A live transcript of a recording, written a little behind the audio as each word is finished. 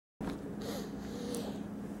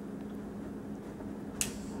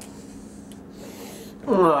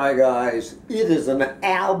Alright guys, it is an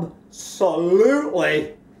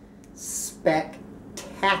absolutely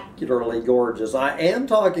spectacularly gorgeous. I am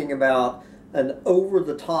talking about an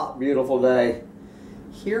over-the-top beautiful day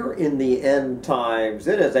here in the end times.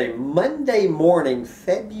 It is a Monday morning,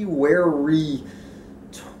 February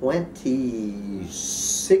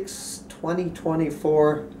 26,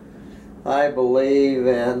 2024, I believe,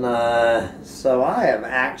 and so I have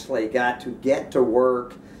actually got to get to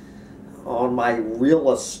work on my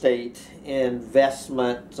real estate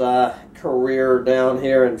investment career down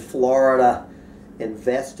here in Florida,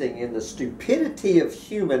 investing in the stupidity of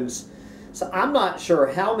humans. So I'm not sure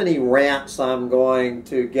how many rants I'm going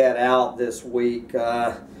to get out this week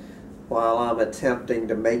while I'm attempting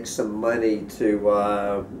to make some money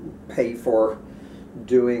to pay for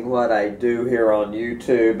doing what I do here on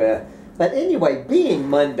YouTube. But anyway, being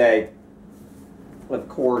Monday, of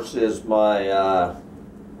course, is my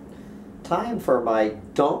time for my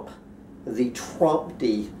Dump the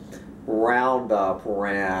Trumpty Roundup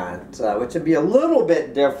rant, which would be a little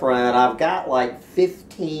bit different. I've got like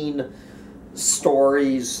 15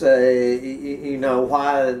 stories, you know,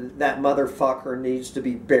 why that motherfucker needs to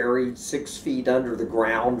be buried 6 feet under the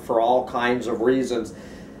ground for all kinds of reasons.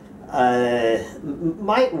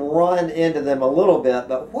 Might run into them a little bit,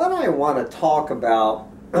 but what I want to talk about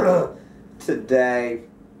today,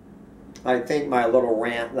 I think my little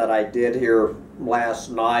rant that I did here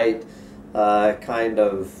last night kind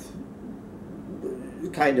of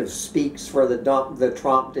speaks for the Dump the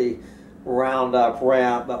Trumpty Roundup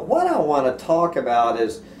rant. But what I want to talk about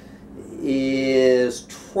is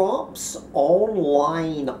Trump's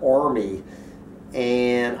online army.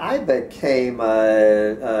 And I became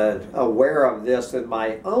aware of this in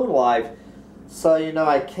my own life. So, you know,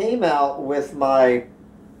 I came out with my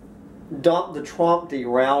Dump the Trumpty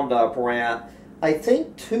Roundup rant, I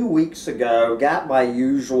think 2 weeks ago, got my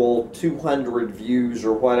usual 200 views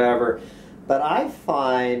or whatever, but I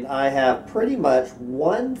find I have pretty much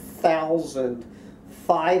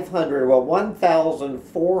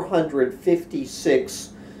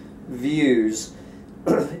 1,456 views.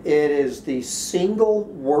 It is the single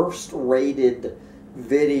worst rated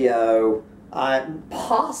video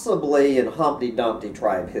possibly in Humpty Dumpty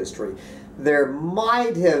tribe history. There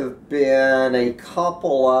might have been a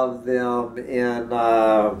couple of them in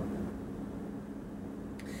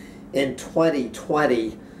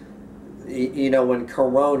 2020, you know, when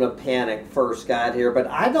Corona panic first got here, but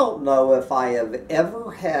I don't know if I have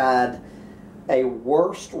ever had a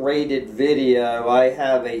worst rated video. I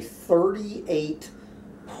have a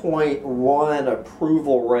 38.1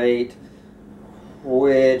 approval rate,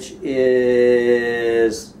 which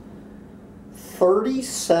is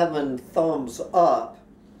 37 thumbs up,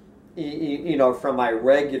 you know, from my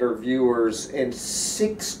regular viewers, and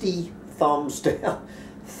 60 thumbs down.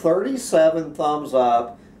 37 thumbs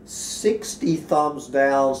up, 60 thumbs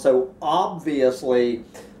down. So obviously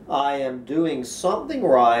I am doing something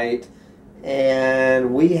right.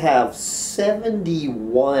 And we have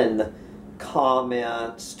 71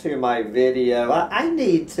 comments to my video. I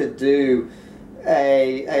need to do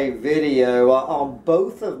a video on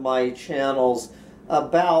both of my channels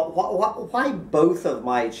about why both of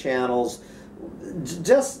my channels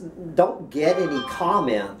just don't get any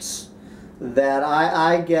comments, that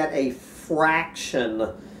I get a fraction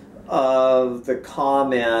of the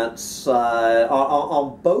comments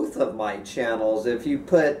on both of my channels. If you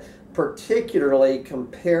put particularly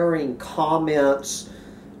comparing comments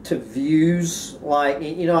to views, like,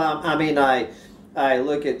 you know, I mean, I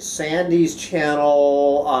look at Sandy's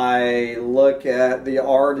channel, I look at the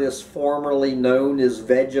artist formerly known as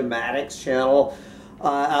Vegematic's channel,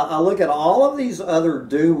 I look at all of these other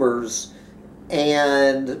doomers,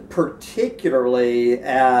 and particularly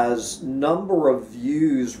as number of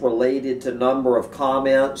views related to number of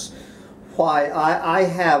comments, why I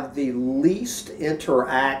have the least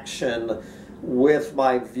interaction with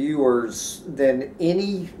my viewers than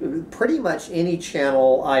pretty much any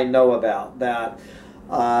channel I know about. That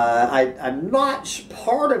I'm not,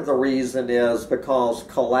 part of the reason is because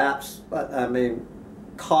Colony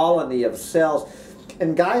of Cells.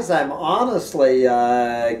 And guys, I'm honestly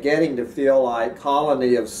getting to feel like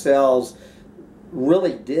Colony of Cells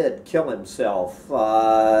really did kill himself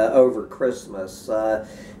over Christmas.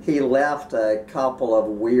 He left a couple of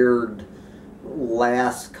weird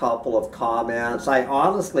last couple of comments. I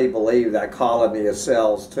honestly believe that Colony of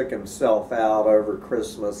Cells took himself out over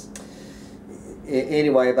Christmas.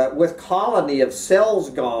 Anyway, but with Colony of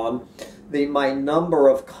Cells gone, my number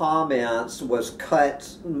of comments was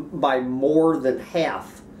cut by more than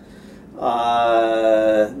half.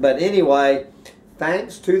 But anyway,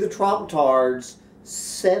 thanks to the Trump tards,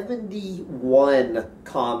 71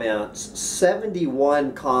 comments.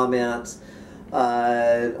 71 comments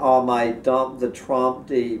on my Dump the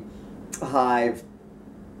Trump Hive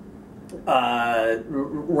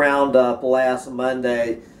roundup last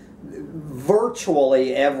Monday.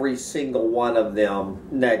 Virtually every single one of them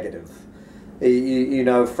negative. You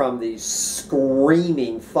know, from these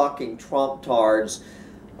screaming fucking Trump tards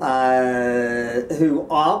who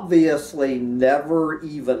obviously never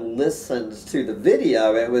even listens to the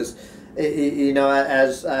video. It was, you know,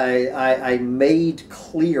 as I made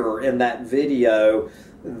clear in that video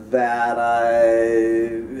that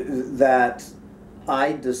that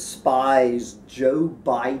I despise Joe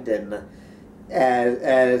Biden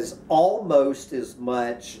as almost as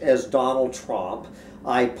much as Donald Trump.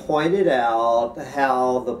 I pointed out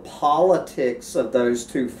how the politics of those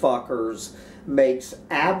two fuckers makes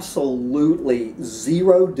absolutely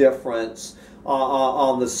zero difference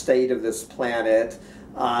on the state of this planet.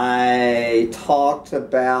 I talked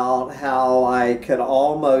about how I could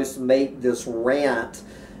almost make this rant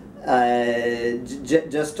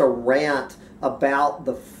just a rant about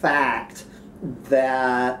the fact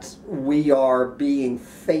that we are being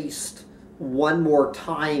faced one more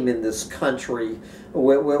time in this country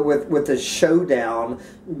with a showdown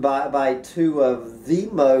by two of the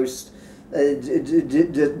most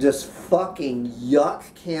just fucking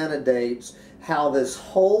yuck candidates. How this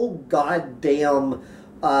whole goddamn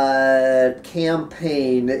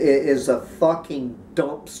campaign is a fucking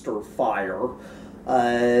dumpster fire.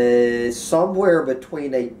 Somewhere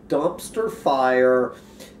between a dumpster fire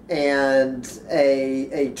and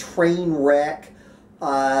a train wreck.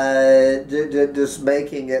 Just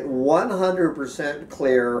making it 100%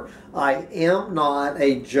 clear, I am not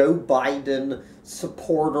a Joe Biden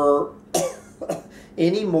supporter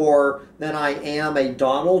any more than I am a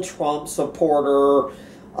Donald Trump supporter.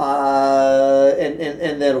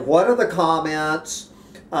 And then what are the comments?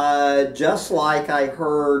 Just like I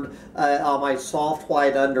heard on my soft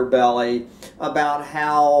white underbelly about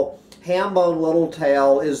how Hambone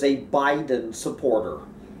Littletail is a Biden supporter.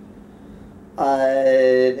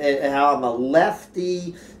 And how I'm a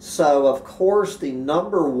lefty. So, of course, the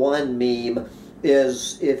number one meme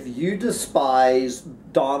is if you despise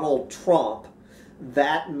Donald Trump,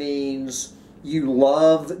 that means you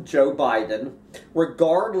love Joe Biden,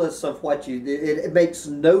 regardless of what you do. It makes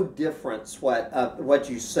no difference what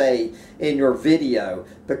you say in your video,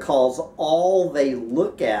 because all they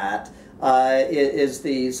look at is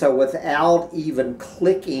the, so without even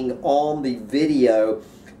clicking on the video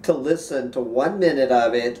to listen to 1 minute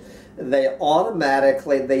of it, they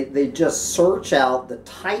automatically, they just search out the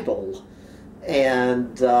title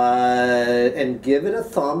and give it a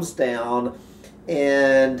thumbs down.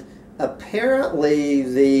 And apparently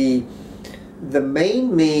the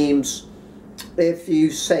main memes, if you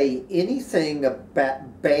say anything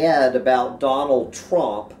bad about Donald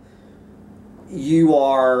Trump, you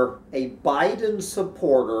are a Biden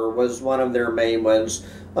supporter, was one of their main ones.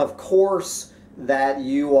 Of course, that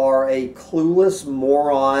you are a clueless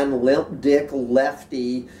moron, limp dick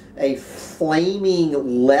lefty, a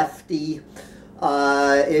flaming lefty.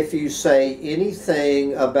 If you say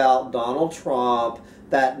anything about Donald Trump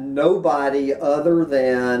that nobody other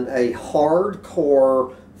than a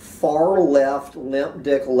hardcore far left limp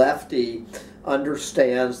dick lefty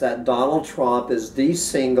understands, that Donald Trump is the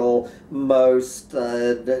single most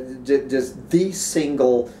just the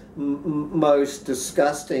single most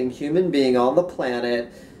disgusting human being on the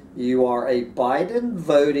planet, you are a Biden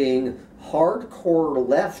voting hardcore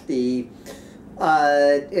lefty.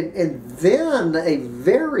 And then a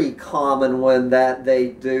very common one that they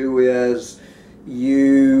do is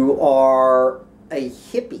you are a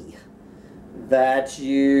hippie, that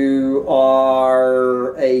you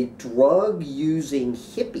are a drug-using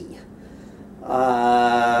hippie.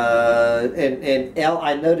 I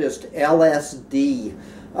noticed LSD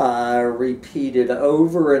repeated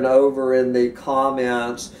over and over in the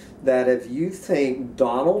comments, that if you think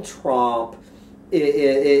Donald Trump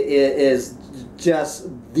is just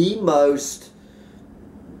the most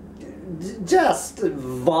just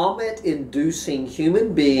vomit-inducing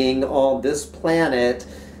human being on this planet,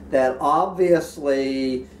 that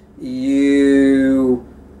obviously you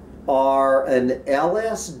are an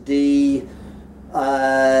LSD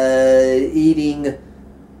eating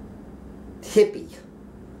hippie.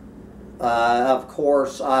 Of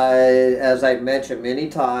course, as I've mentioned many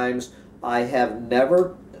times, I have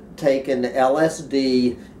never taken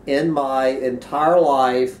LSD in my entire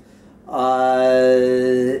life,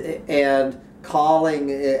 and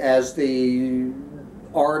calling, as the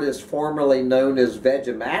artist formerly known as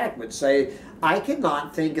Vegematic would say, I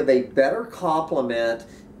cannot think of a better compliment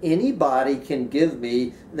anybody can give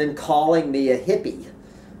me than calling me a hippie.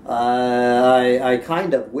 I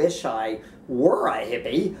kind of wish I were a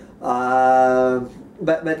hippie.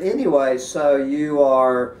 But anyway, so you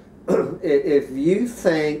are, if you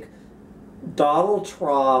think Donald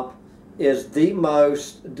Trump is the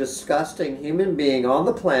most disgusting human being on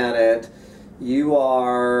the planet, you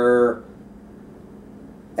are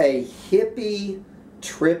a hippie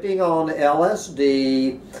tripping on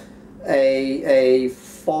LSD, a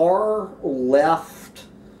far left,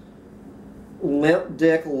 limp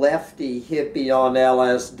dick lefty hippie on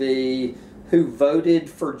LSD who voted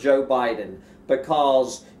for Joe Biden.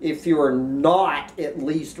 Because if you're not at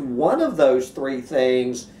least one of those three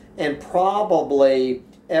things, and probably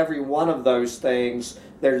every one of those things,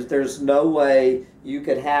 there's no way you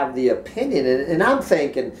could have the opinion. And I'm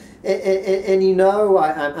thinking, and you know,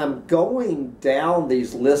 I'm going down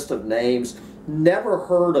these list of names, never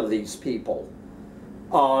heard of these people.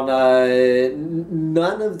 On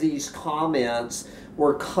none of these comments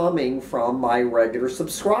were coming from my regular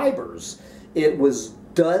subscribers. It was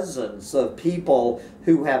dozens of people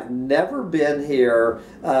who have never been here,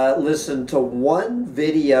 listened to one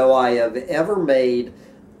video I have ever made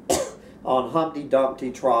on Humpty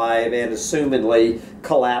Dumpty Tribe and assumingly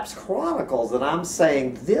Collapse Chronicles. And I'm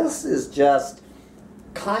saying this is just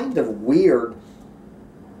kind of weird.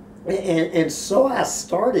 And so I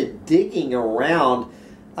started digging around.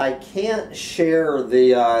 I can't share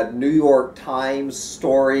the New York Times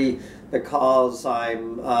story because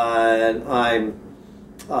I'm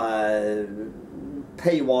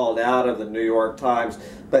paywalled out of the New York Times,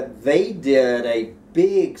 but they did a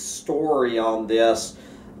big story on this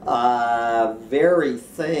very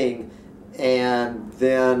thing, and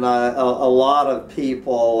then a lot of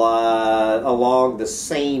people along the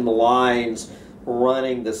same lines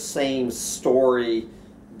running the same story.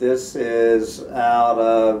 This is out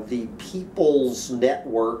of the People's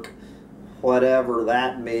Network, whatever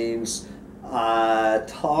that means,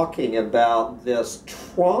 talking about this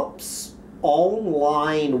Trump's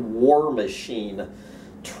online war machine.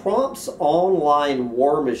 Trump's online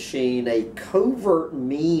war machine, a covert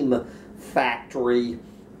meme factory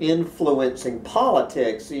influencing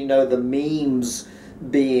politics. You know, the memes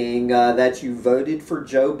being that you voted for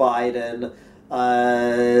Joe Biden,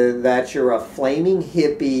 that you're a flaming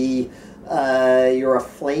hippie, you're a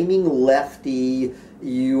flaming lefty,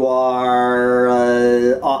 you are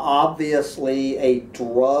obviously a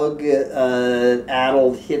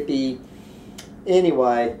drug-addled hippie.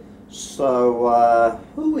 Anyway, so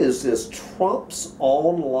who is this Trump's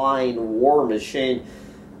online war machine?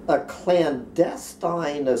 A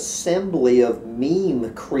clandestine assembly of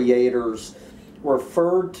meme creators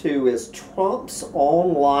referred to as Trump's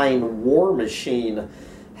online war machine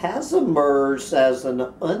has emerged as an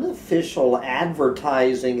unofficial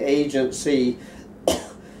advertising agency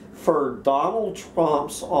for Donald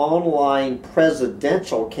Trump's online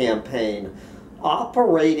presidential campaign,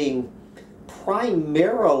 operating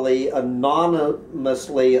primarily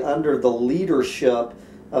anonymously under the leadership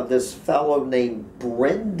of this fellow named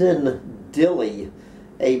Brendan Dilley,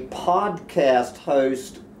 a podcast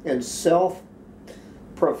host and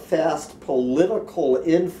self-professed political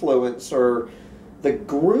influencer. The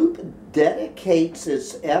group dedicates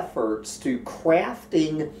its efforts to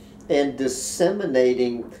crafting and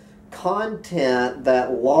disseminating content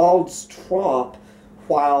that lauds Trump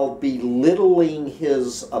while belittling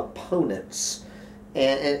his opponents.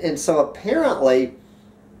 And so apparently,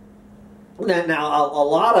 now a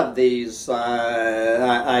lot of these,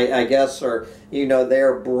 I guess, are, you know,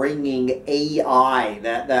 they're bringing AI,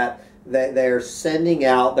 that they're sending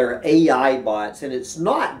out their AI bots, and it's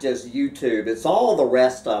not just YouTube, it's all the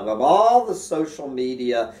rest of them, all the social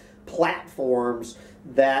media platforms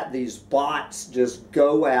that these bots just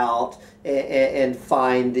go out and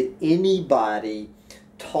find anybody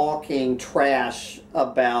talking trash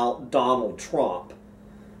about Donald Trump.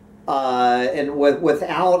 And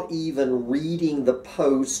without even reading the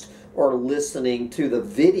post or listening to the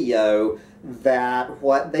video, that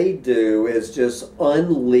what they do is just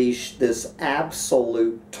unleash this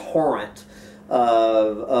absolute torrent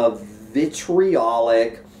of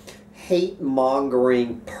vitriolic,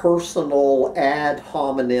 hate-mongering, personal ad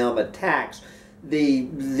hominem attacks.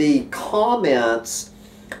 The comments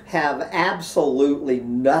have absolutely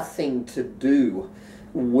nothing to do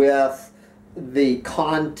with the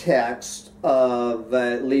context of,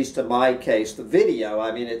 at least in my case, the video.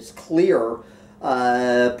 I mean, it's clear,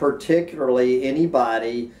 particularly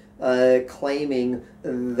anybody claiming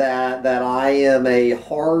that I am a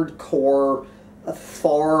hardcore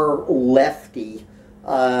far lefty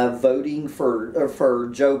voting for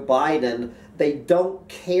Joe Biden. They don't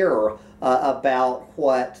care about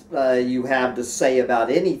what you have to say about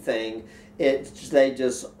anything. They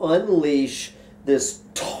just unleash this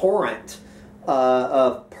torrent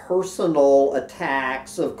of personal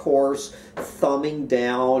attacks, of course, thumbing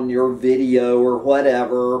down your video or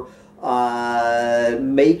whatever,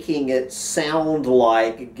 making it sound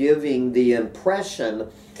like, giving the impression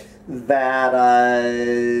that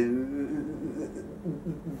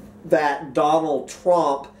that Donald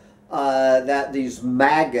Trump, that these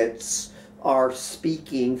maggots are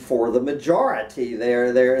speaking for the majority.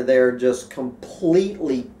 They're just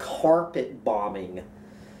completely carpet bombing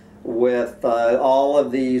with all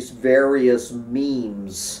of these various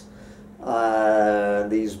memes,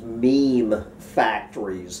 these meme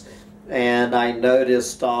factories. And I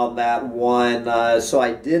noticed on that one, so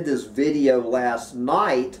I did this video last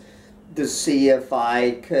night to see if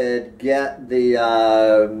I could get the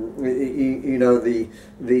you know, the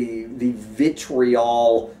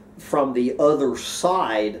vitriol from the other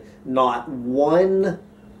side. Not one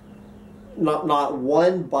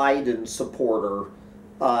Biden supporter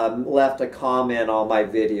left a comment on my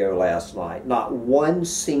video last night. Not one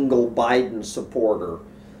single Biden supporter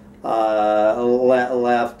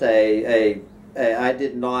left I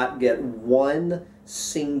did not get one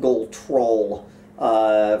single troll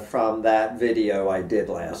from that video I did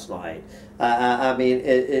last night. I mean,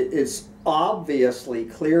 it's obviously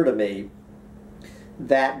clear to me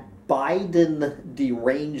that Biden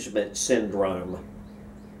derangement syndrome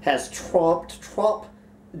has trumped Trump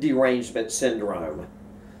derangement syndrome.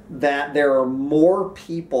 That there are more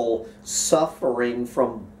people suffering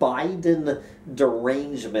from Biden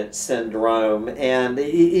derangement syndrome. And,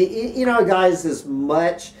 you know, guys, as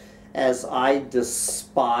much as I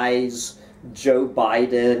despise Joe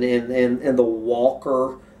Biden and the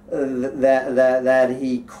walker that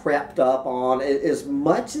he crept up on, as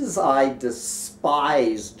much as I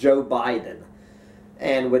despise Joe Biden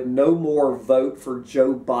and would no more vote for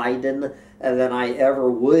Joe Biden than I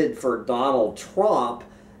ever would for Donald Trump,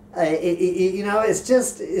 you know, it's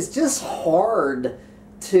just hard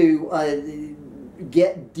to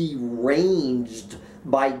get deranged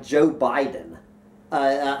by Joe Biden.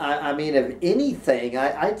 I mean, if anything,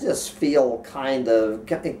 I just feel kind of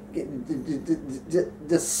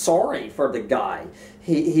just sorry for the guy.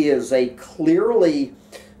 He is a clearly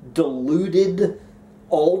deluded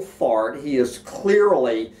old fart. He is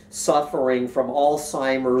clearly suffering from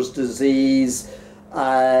Alzheimer's disease.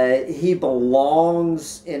 He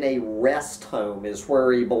belongs in a rest home, is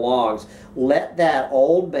where he belongs. Let that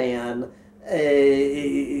old man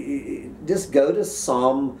just go to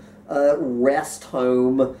some rest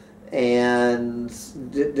home and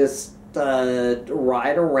just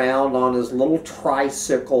ride around on his little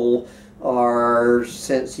tricycle, or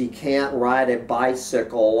since he can't ride a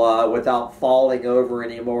bicycle without falling over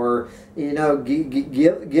anymore, you know,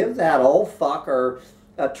 give that old fucker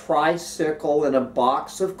a tricycle and a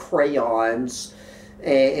box of crayons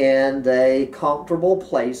and a comfortable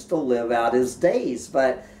place to live out his days.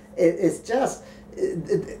 But it's just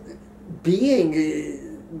being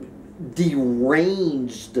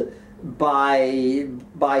deranged by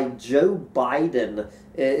Joe Biden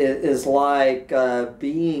is like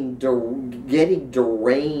getting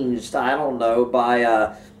deranged, I don't know, by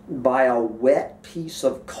a wet piece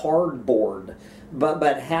of cardboard.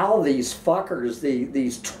 But how these fuckers,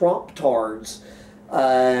 these Trump tards,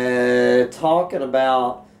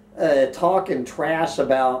 talking trash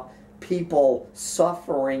about people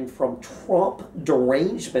suffering from Trump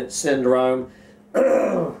derangement syndrome.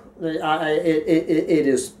 It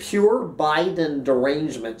is pure Biden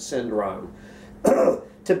derangement syndrome.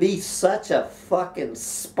 To be such a fucking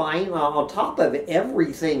spine, on top of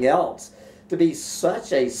everything else, to be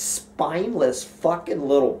such a spineless fucking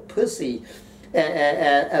little pussy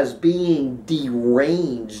as being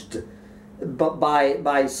deranged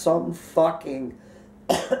by some fucking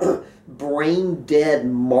brain dead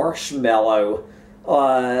marshmallow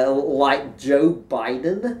like Joe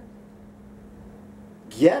Biden.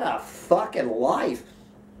 Get a fucking life.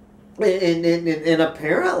 And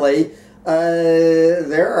apparently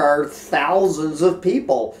there are thousands of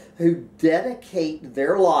people who dedicate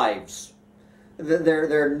their lives,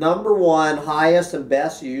 their number one, highest and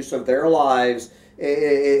best use of their lives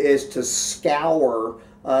is to scour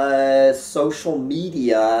social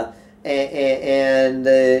media and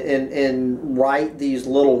write these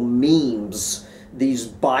little memes, these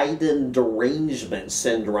Biden derangement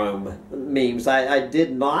syndrome memes. I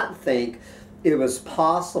did not think it was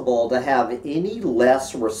possible to have any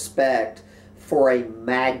less respect for a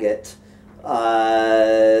maggot than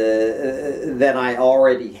I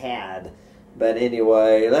already had. But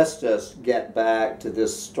anyway, let's just get back to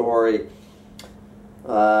this story.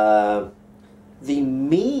 The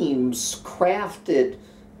memes crafted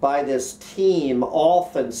by this team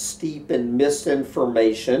often steep in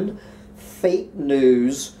misinformation, fake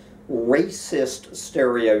news, racist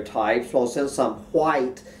stereotypes. Well, since I'm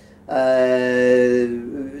white,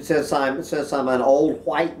 since I'm an old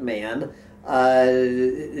white man,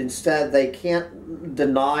 instead they can't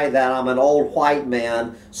deny that I'm an old white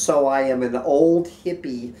man, so I am an old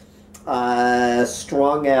hippie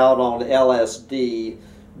strung out on LSD.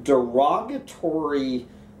 Derogatory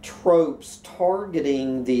tropes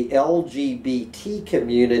targeting the LGBT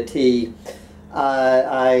community.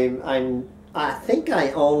 I think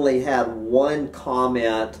I only had one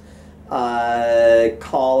comment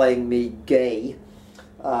calling me gay.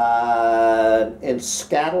 In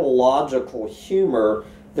scatological humor,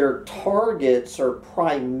 their targets are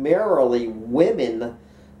primarily women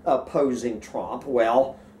opposing Trump.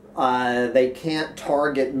 Well, they can't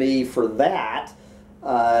target me for that.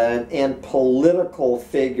 And political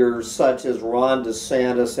figures such as Ron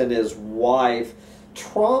DeSantis and his wife.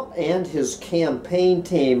 Trump and his campaign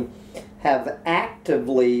team have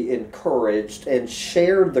actively encouraged and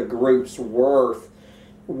shared the group's work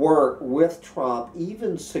with Trump,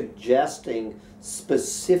 even suggesting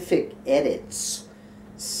specific edits.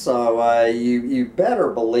 So you better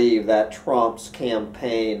believe that Trump's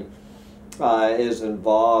campaign is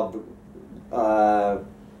involved.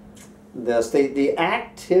 The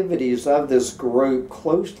activities of this group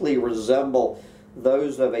closely resemble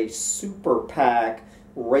those of a super PAC,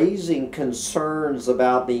 raising concerns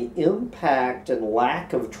about the impact and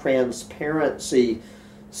lack of transparency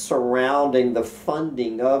surrounding the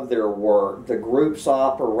funding of their work. The group's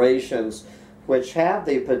operations, which have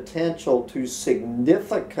the potential to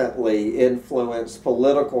significantly influence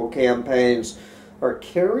political campaigns, are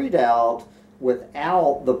carried out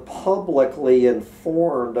without the publicly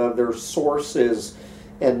informed of their sources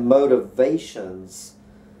and motivations.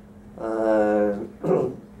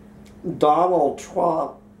 Donald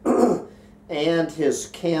Trump and his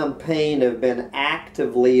campaign have been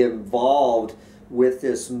actively involved with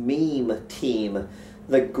this meme team.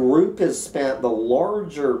 The group has spent the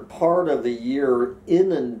larger part of the year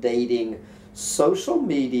inundating social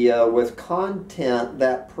media with content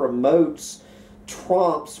that promotes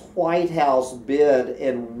Trump's White House bid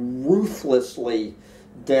and ruthlessly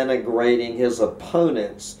denigrating his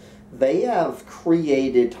opponents. They have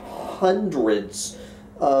created hundreds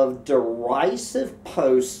of derisive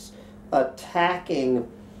posts attacking,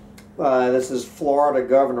 this is Florida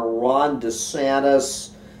Governor Ron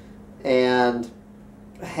DeSantis, and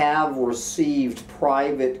have received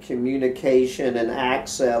private communication and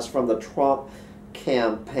access from the Trump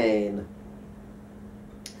campaign.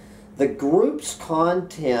 The group's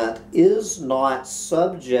content is not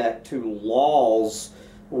subject to laws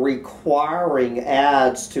requiring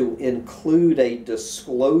ads to include a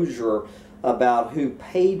disclosure about who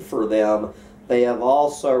paid for them. They have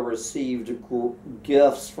also received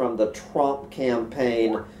gifts from the Trump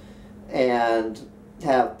campaign and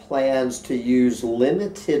have plans to use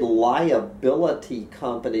limited liability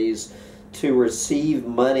companies to receive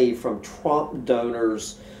money from Trump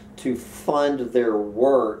donors to fund their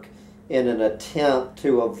work in an attempt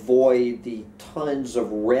to avoid the tons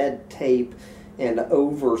of red tape and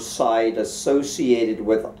oversight associated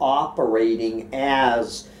with operating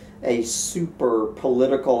as a super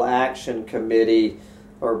political action committee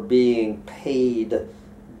or being paid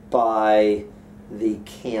by the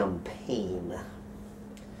campaign.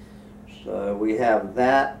 So we have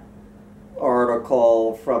that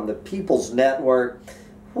article from the People's Network,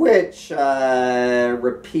 which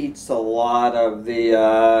repeats a lot of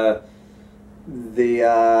the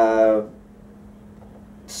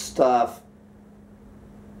stuff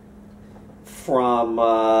from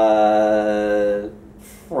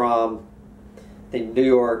the New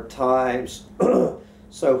York Times.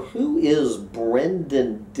 So who is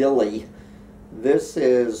Brendan Dilley? This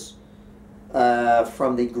is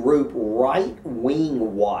from the group Right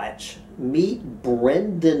Wing Watch. Meet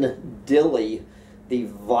Brendan Dilley, the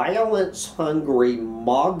violence-hungry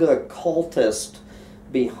MAGA cultist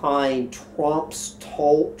behind Trump's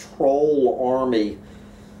troll army.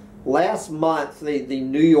 Last month, the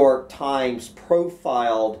New York Times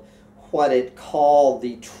profiled what it called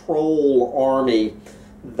the troll army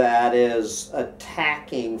that is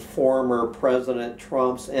attacking former President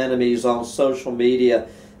Trump's enemies on social media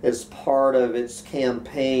as part of its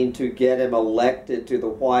campaign to get him elected to the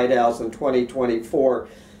White House in 2024.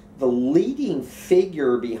 The leading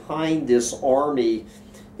figure behind this army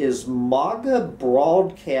is MAGA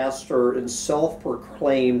broadcaster and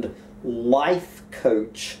self-proclaimed life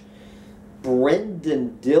coach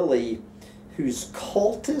Brendan Dilley, whose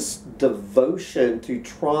cultist devotion to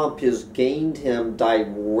Trump has gained him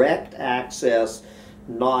direct access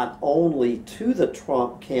not only to the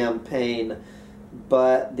Trump campaign,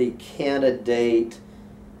 but the candidate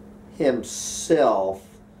himself.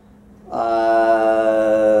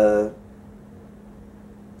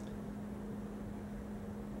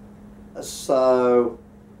 So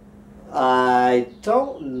I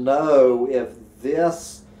don't know if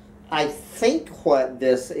this, I think what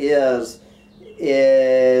this is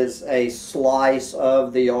a slice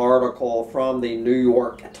of the article from the New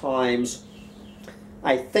York Times.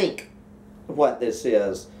 I think what this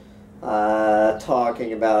is,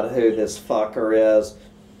 talking about who this fucker is.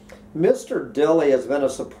 Mr. Dilley has been a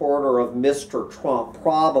supporter of Mr. Trump,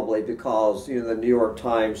 probably because, you know, the New York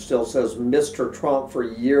Times still says Mr. Trump for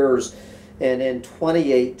years. And in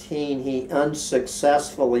 2018, he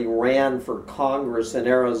unsuccessfully ran for Congress in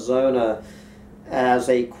Arizona as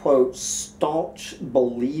a, quote, staunch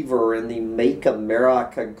believer in the Make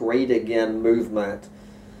America Great Again movement.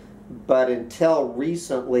 But until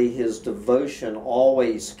recently, his devotion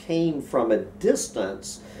always came from a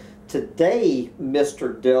distance. Today,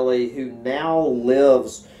 Mr. Dilley, who now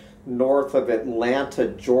lives north of Atlanta,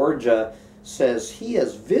 Georgia, says he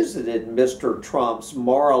has visited Mr. Trump's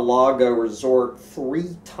Mar-a-Lago resort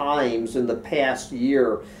 3 times in the past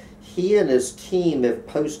year. He and his team have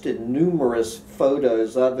posted numerous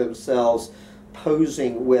photos of themselves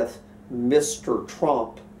posing with Mr.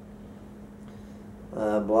 Trump.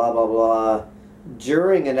 Blah, blah, blah.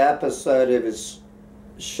 During an episode of his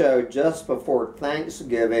show just before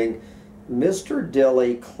Thanksgiving, Mr.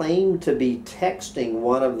 Dilley claimed to be texting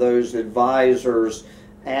one of those advisors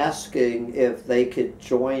asking if they could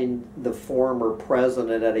join the former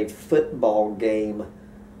president at a football game.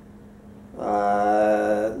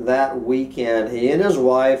 That weekend, he and his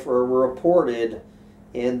wife were reported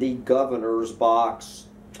in the governor's box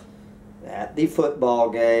at the football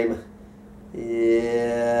game.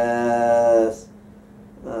 Yes.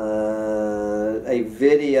 A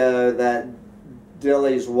video that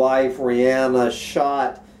Dilley's wife, Rihanna,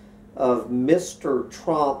 shot of Mr.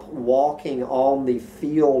 Trump walking on the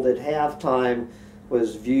field at halftime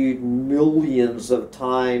was viewed millions of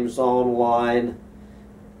times online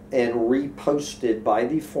and reposted by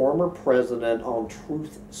the former president on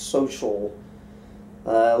Truth Social.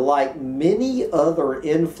 Like many other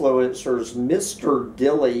influencers, Mr.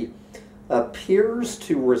 Dilley appears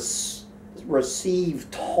to receive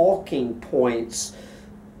talking points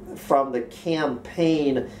from the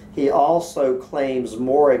campaign. He also claims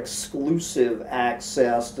more exclusive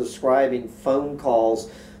access, describing phone calls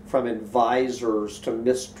from advisors to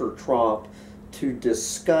Mr. Trump to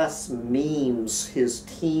discuss memes his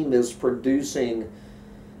team is producing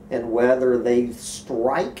and whether they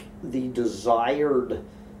strike the desired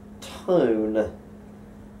tone.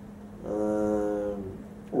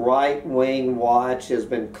 Right Wing Watch has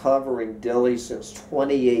been covering Dilley since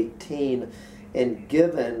 2018, and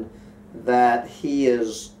given that he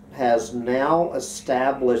has now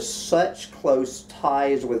established such close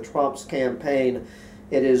ties with Trump's campaign,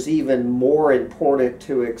 it is even more important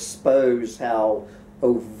to expose how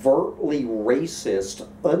overtly racist,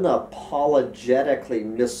 unapologetically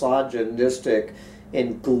misogynistic,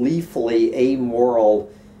 and gleefully amoral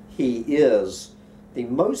he is. The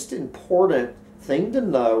most important thing to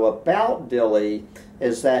know about Dilley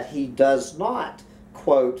is that he does not,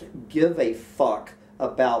 quote, give a fuck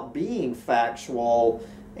about being factual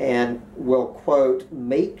and will, quote,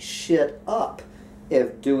 make shit up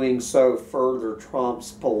if doing so further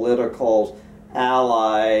Trump's political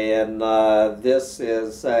ally. And this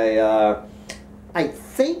is a, I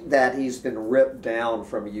think that he's been ripped down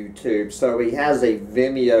from YouTube. So he has a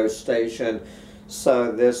Vimeo station.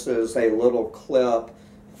 So this is a little clip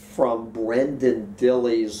from Brendan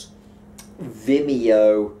Dilley's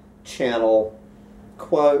Vimeo channel.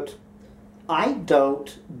 Quote, I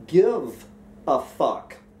don't give a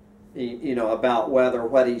fuck, you know, about whether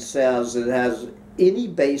what he says it has any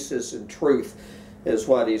basis in truth is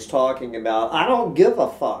what he's talking about. I don't give a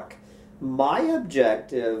fuck. My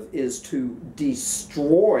objective is to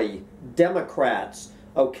destroy Democrats,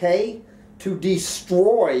 okay? To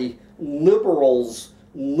destroy liberalism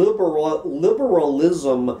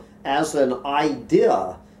as an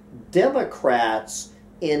idea. Democrats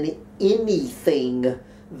in anything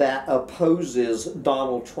that opposes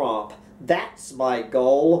Donald Trump. That's my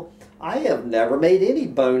goal. I have never made any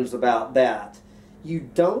bones about that. You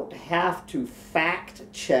don't have to fact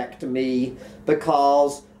check me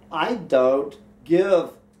because I don't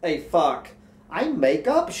give a fuck. I make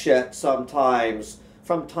up shit sometimes,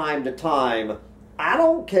 from time to time. I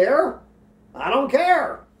don't care. I don't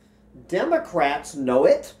care. Democrats know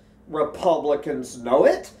it. Republicans know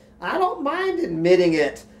it. I don't mind admitting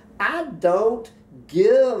it. I don't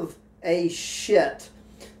give a shit.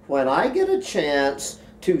 When I get a chance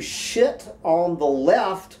to shit on the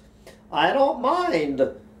left, I don't mind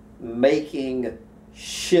making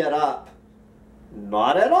shit up.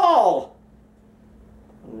 Not at all.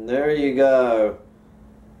 There you go.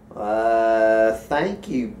 Thank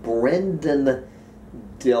you, Brendan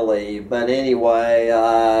Dilly. But anyway,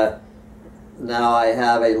 now I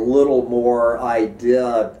have a little more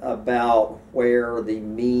idea about where the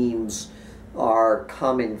memes are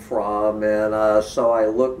coming from, and so I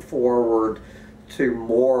look forward to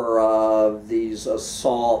more of these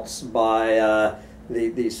assaults by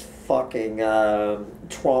these fucking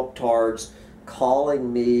Trump tards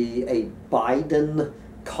calling me a Biden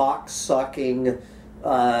cocksucking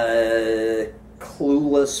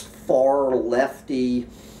clueless far lefty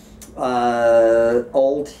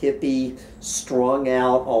old hippie strung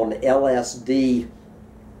out on LSD.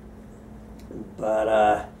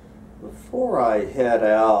 But before I head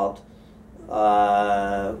out,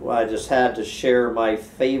 I just had to share my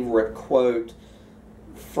favorite quote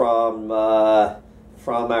from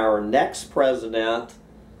our next president.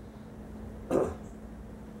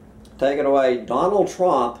 Take it away, Donald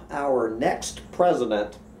Trump, our next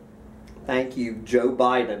president. Thank you, Joe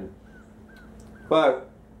Biden. Quote,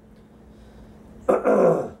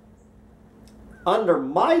 under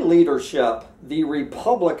my leadership, the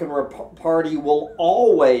Republican Party will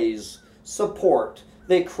always support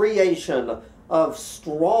the creation of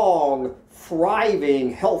strong,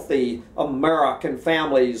 thriving, healthy American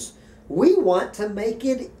families. We want to make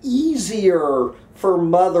it easier for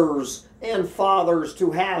mothers and fathers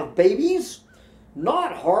to have babies,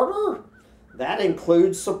 not harder. That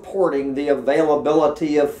includes supporting the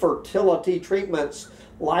availability of fertility treatments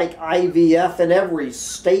like IVF in every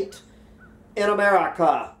state in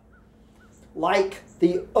America. Like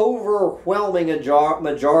the overwhelming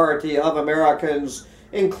majority of Americans,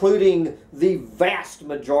 including the vast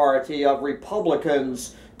majority of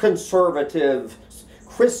Republicans, conservatives,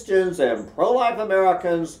 Christians, and pro-life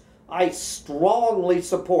Americans, I strongly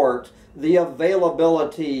support the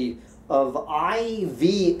availability of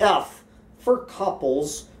IVF for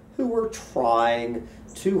couples who are trying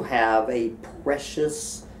to have a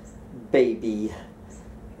precious baby.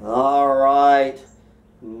 All right,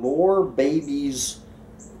 more babies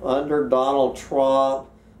under Donald Trump.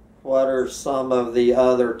 What are some of the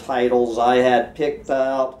other titles I had picked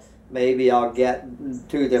out? Maybe I'll get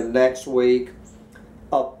to them next week.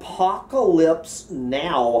 Apocalypse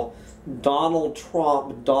Now. Donald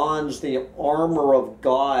Trump dons the armor of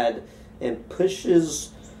God and pushes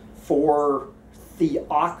for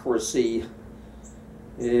theocracy.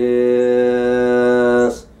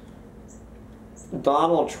 Yes.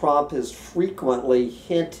 Donald Trump has frequently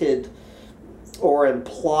hinted or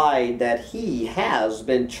implied that he has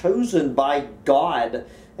been chosen by God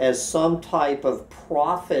as some type of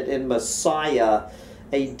prophet and Messiah,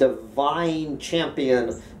 a divine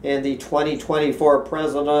champion in the 2024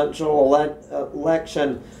 presidential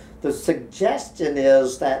election. The suggestion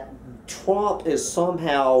is that Trump is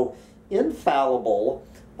somehow infallible,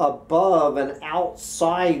 above and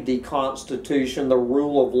outside the Constitution, the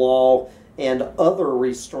rule of law, and other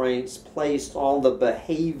restraints placed on the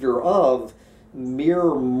behavior of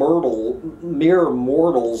mere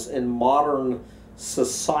mortals in modern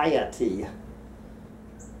society.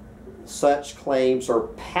 Such claims are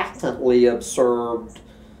patently absurd,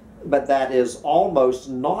 but that is almost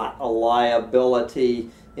not a liability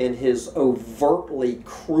in his overtly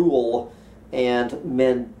cruel and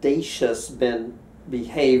mendacious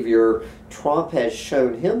behavior. Trump has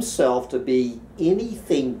shown himself to be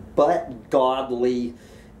anything but godly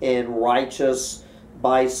and righteous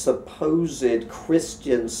by supposed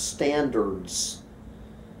Christian standards.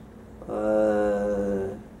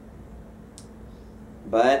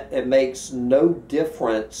 But it makes no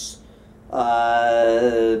difference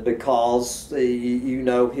because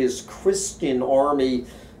his Christian army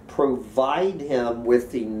provide him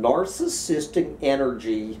with the narcissistic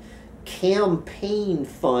energy, campaign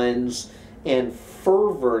funds, and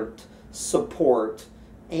fervent support,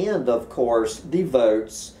 and of course the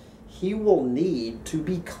votes he will need to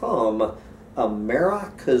become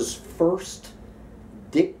America's first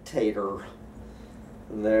dictator.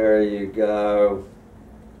 There you go.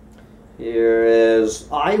 Here is,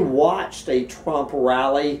 I watched a Trump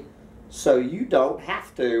rally, so you don't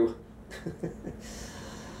have to.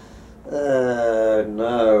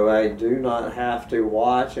 No, I do not have to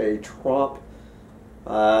watch a Trump.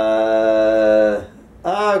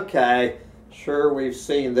 Okay, sure, we've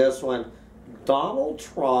seen this one. Donald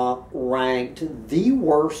Trump ranked the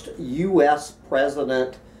worst U.S.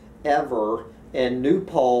 president ever in new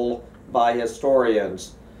poll by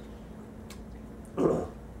historians.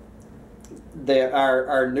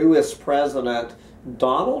 Our newest president,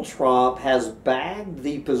 Donald Trump, has bagged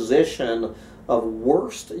the position of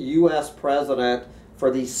worst U.S. president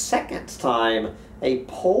for the second time. A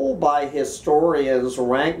poll by historians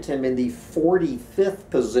ranked him in the 45th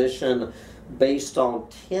position based on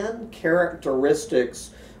 10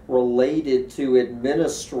 characteristics related to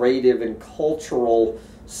administrative and cultural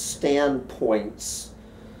standpoints.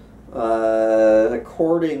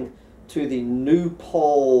 According to the new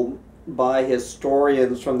poll by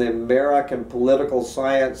historians from the American Political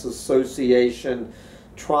Science Association,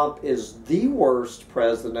 Trump is the worst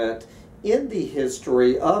president in the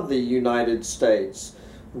history of the United States.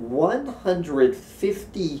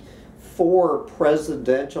 154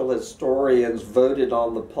 presidential historians voted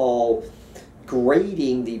on the poll,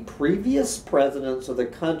 grading the previous presidents of the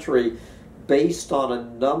country based on a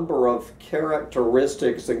number of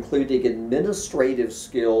characteristics, including administrative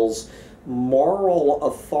skills, moral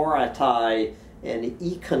authority, and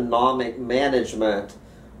economic management.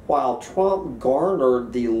 While Trump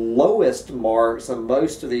garnered the lowest marks in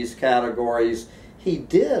most of these categories, he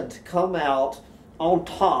did come out on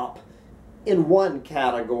top in one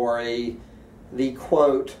category, the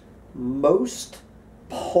quote, most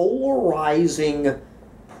polarizing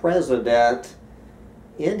president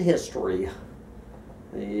in history.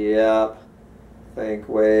 Yep. I think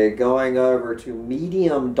we're going over to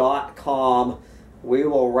medium.com. We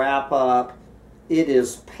will wrap up. It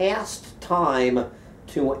is past time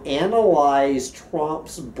to analyze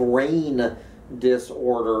Trump's brain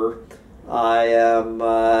disorder. I am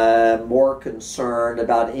more concerned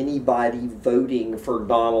about anybody voting for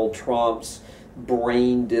Donald Trump's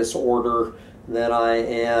brain disorder than I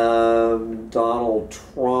am Donald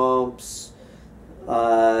Trump's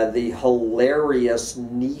the hilarious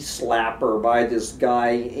knee slapper by this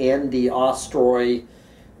guy Andy Ostroy.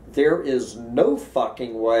 There is no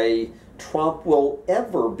fucking way Trump will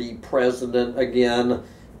ever be president again,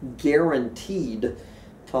 guaranteed.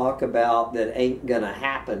 Talk about that ain't gonna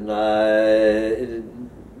happen.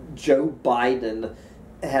 Joe Biden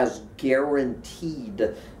has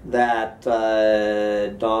guaranteed that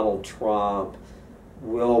Donald Trump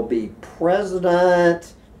will be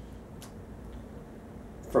president.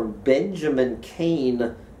 From Benjamin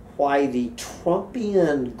Kane, why the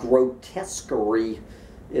Trumpian grotesquerie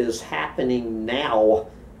is happening now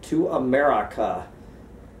to America.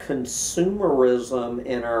 Consumerism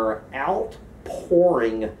and our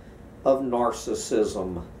outpouring of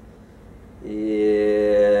narcissism.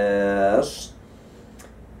 Yes.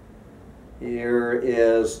 Here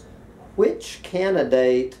is, which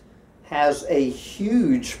candidate has a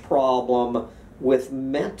huge problem with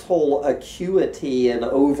mental acuity and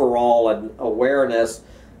overall awareness?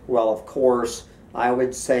 Well, of course, I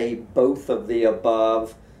would say both of the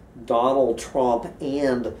above. Donald Trump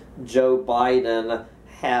and Joe Biden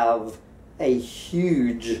have a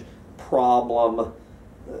huge problem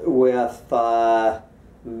with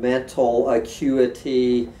mental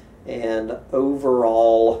acuity and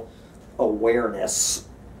overall awareness.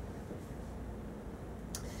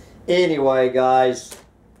 Anyway, guys,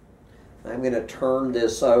 I'm going to turn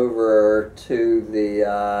this over to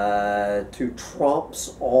the to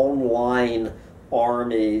Trump's online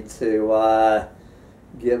army to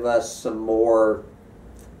give us some more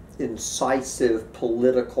incisive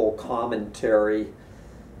political commentary.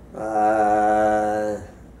 And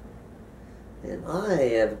I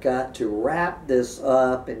have got to wrap this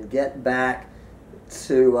up and get back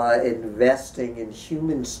to investing in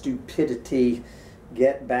human stupidity,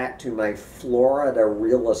 get back to my Florida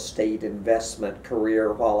real estate investment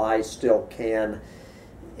career while I still can.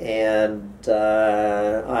 And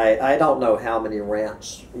I don't know how many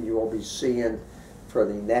rants you will be seeing for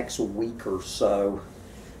the next week or so,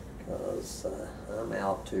 because I'm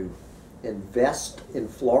out to invest in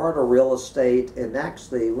Florida real estate. And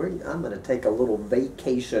actually, I'm going to take a little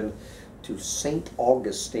vacation to St.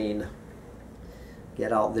 Augustine.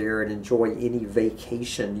 Get out there and enjoy any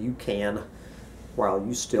vacation you can while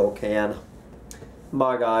you still can.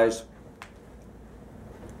 Bye, guys.